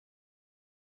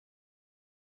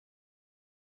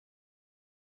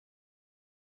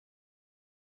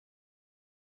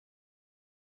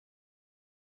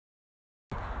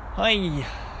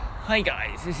Hi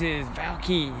guys, this is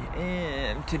Valky,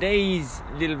 and today's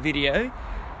little video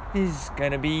is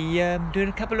going to be doing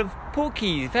a couple of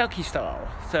portkeys, Valky style.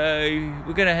 So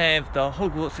we're going to have the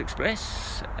Hogwarts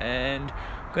Express and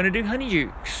we're going to do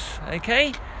Honeydukes,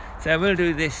 okay? So we'll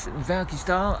do this Valky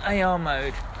style AR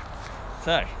mode.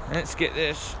 So let's get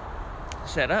this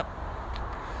set up.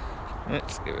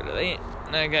 Let's get rid of that.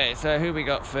 Okay, so who we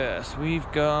got first? We've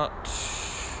got...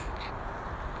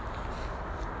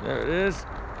 there it is.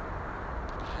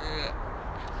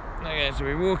 Okay, so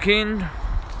we walk into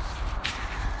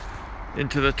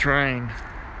the train.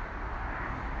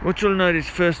 What you'll notice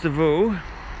first of all,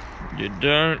 you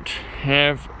don't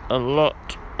have a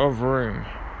lot of room.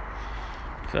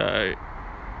 So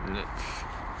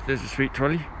there's a sweet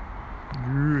trolley.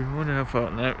 I wonder how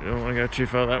far. No, you don't want to go too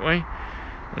far that way,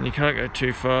 and you can't go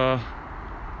too far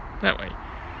that way.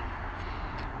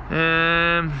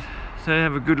 So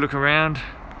have a good look around.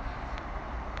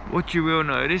 What you will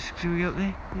notice, see we up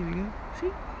there? There we go.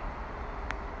 See?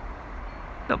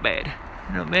 Not bad.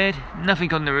 Not bad.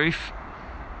 Nothing on the roof.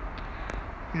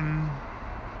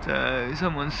 So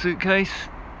someone's suitcase.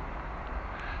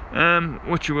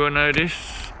 What you will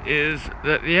notice is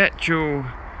that the actual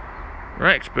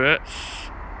experts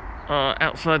are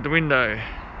outside the window.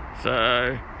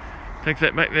 So take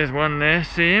that back. There's one there.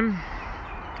 See him?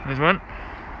 There's one.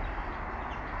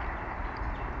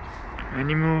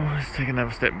 Any more? Let's take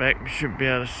another step back. We should be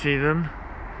able to see them.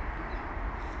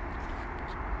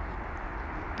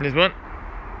 There's one.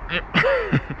 Yep.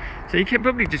 So you can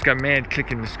probably just go mad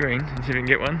clicking the screen and see if you can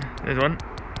get one. There's one.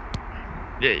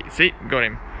 Yeah, see? Got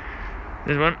him.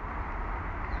 There's one.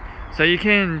 So you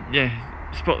can,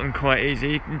 spot them quite easy.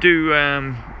 You can do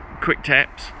quick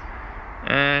taps.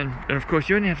 And of course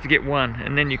you only have to get one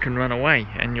and then you can run away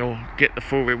and you'll get the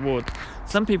full reward.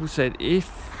 Some people said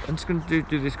I'm just going to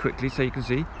do this quickly so you can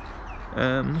see.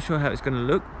 I'm not sure how it's going to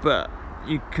look, but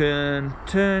you can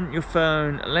turn your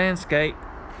phone landscape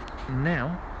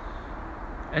now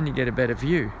and you get a better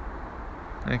view.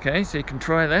 Okay, so you can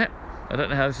try that. I don't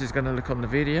know how this is going to look on the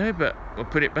video, but we'll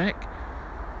put it back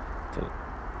to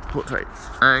portrait.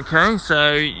 Okay,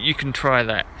 so you can try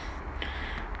that.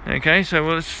 Okay, so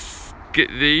let's get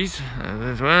these.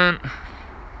 There's one,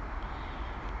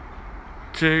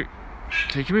 two.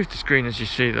 So you can move the screen as you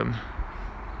see them.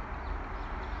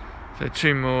 So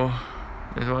two more.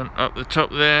 There's one up the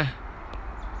top there.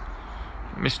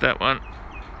 Missed that one.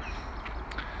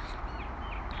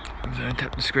 So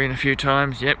tap the screen a few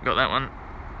times. Yep, got that one.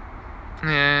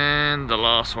 And the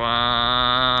last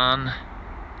one.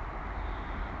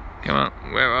 Come on,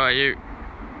 where are you?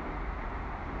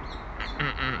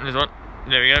 There's one.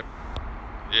 There we go.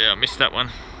 Yeah, I missed that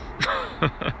one.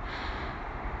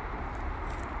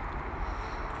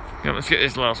 Come on, let's get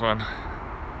this last one.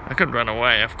 I could run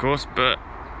away, of course, but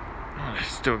I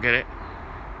still get it.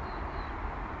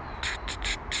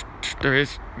 There he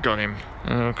is. Got him.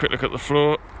 Quick look at the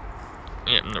floor.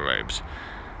 Yep, and the robes.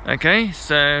 Okay,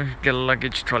 so get a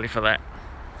luggage trolley for that.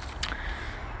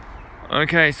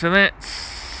 Okay, so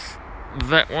that's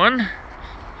that one.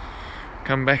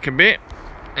 Come back a bit.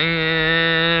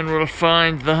 And we'll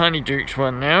find the Honeydukes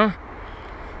one now.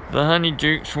 The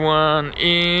Honeydukes one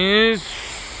is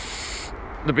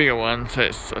the bigger one, so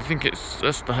I think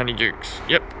that's the Honeydukes.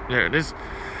 Yep, there it is.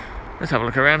 Let's have a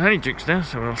look around Honeydukes now.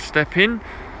 So we'll step in.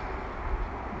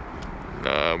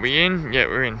 Are we in? Yeah,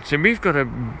 we're in. So we've got a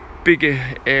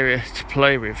bigger area to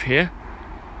play with here.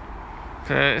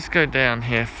 So let's go down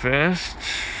here first.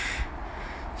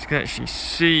 You can actually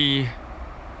see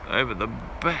over the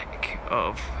back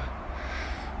of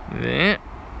there.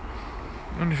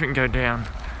 I wonder if we can go down.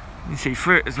 You can see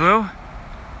through it as well.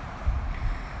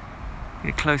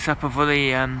 Get a close up of all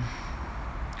the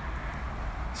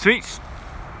suites.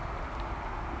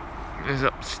 There's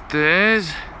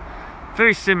upstairs.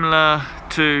 Very similar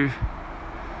to,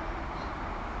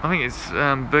 I think it's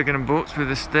Bergen and Bortz with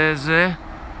the stairs there.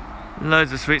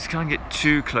 Loads of suites. Can't get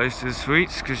too close to the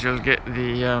suites because you'll get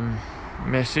the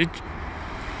message.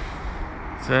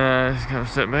 So let's kind of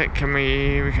step back.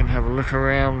 We can have a look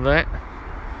around that.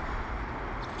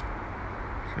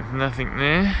 There's nothing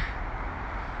there.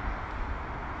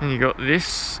 Then you got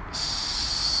this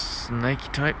snaky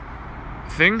type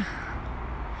thing.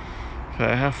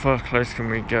 So how far close can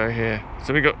we go here?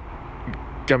 So we got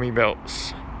gummy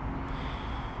belts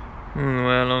all the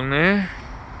way along there.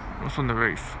 What's on the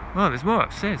roof? Oh, there's more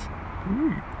upstairs.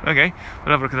 Ooh. Okay,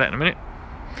 we'll have a look at that in a minute.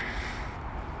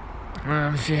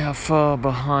 Let's see how far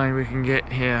behind we can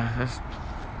get here.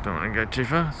 Don't want to go too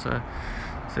far. So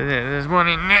there's one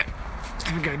in there.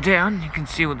 If we go down, you can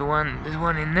see there's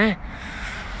one in there.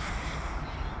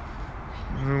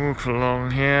 We'll walk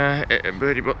along here.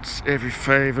 Birdie Bot's every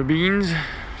flavour beans.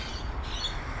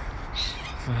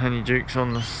 The Honeydukes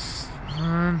on the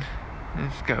side.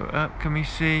 Let's go up. Can we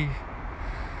see?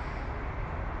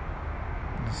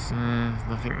 There's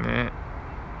nothing there.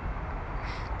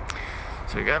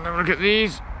 So we go and have a look at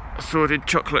these assorted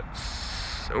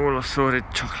chocolates. All assorted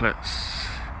chocolates.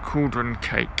 Cauldron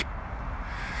cake.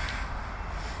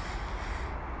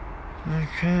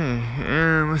 Okay,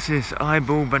 what's this?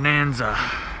 Eyeball Bonanza.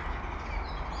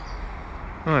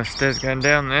 Oh, stairs going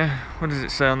down there. What does it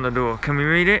say on the door? Can we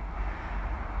read it?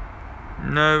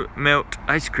 No melt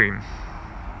ice cream.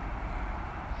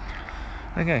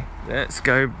 Okay, let's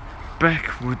go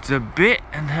backwards a bit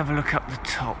and have a look up the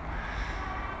top.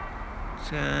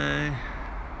 So,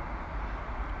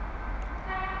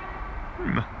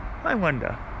 I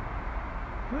wonder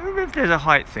if there's a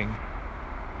height thing.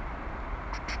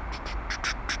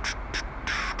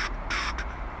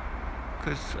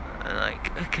 Because,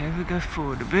 okay, we go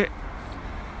forward a bit.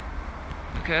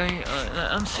 Okay,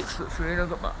 I'm 6'3" and I've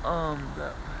got my arms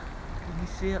up. Can you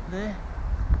see up there?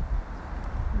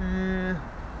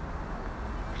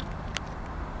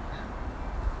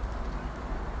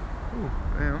 Oh,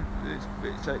 hang on,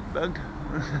 it's a bug.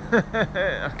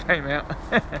 I came out.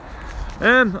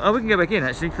 Oh, we can go back in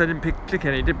actually, because I didn't click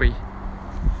any, did we?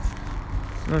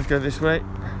 Let's go this way.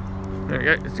 There we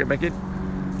go, let's go back in.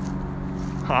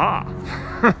 Ha!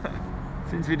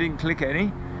 Since we didn't click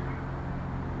any,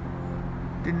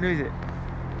 didn't lose it.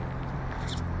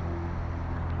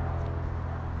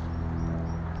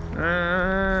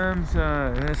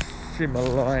 So let's see my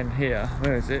line here.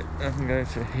 Where is it? I can go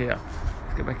to here.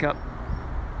 Let's go back up.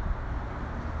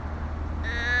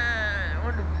 I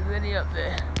wonder if there's any up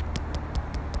there.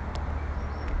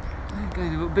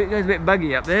 It goes a bit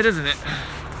buggy up there, doesn't it?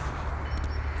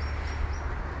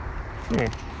 Oh,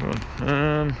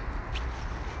 on.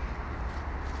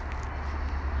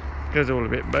 Goes all a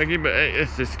bit buggy, but hey,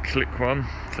 let's just click one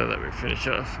so that we finish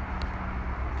off.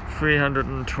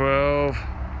 312,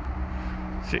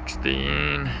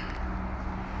 16.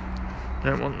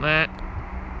 Don't want that.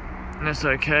 That's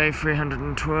okay.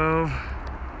 312.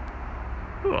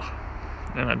 Oh,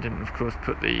 and I didn't, of course,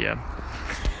 put the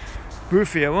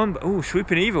Rufio on. But oh,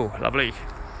 Swooping Evil, lovely,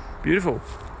 beautiful.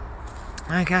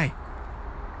 Okay.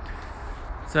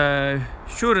 So,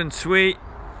 short and sweet,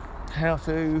 how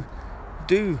to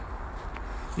do,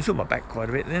 you saw my back quite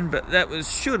a bit then, but that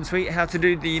was short and sweet, how to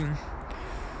do the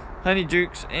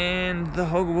Honeydukes and the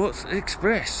Hogwarts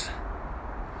Express.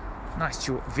 Nice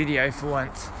short video for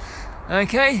once.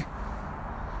 Okay,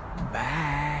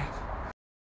 bye.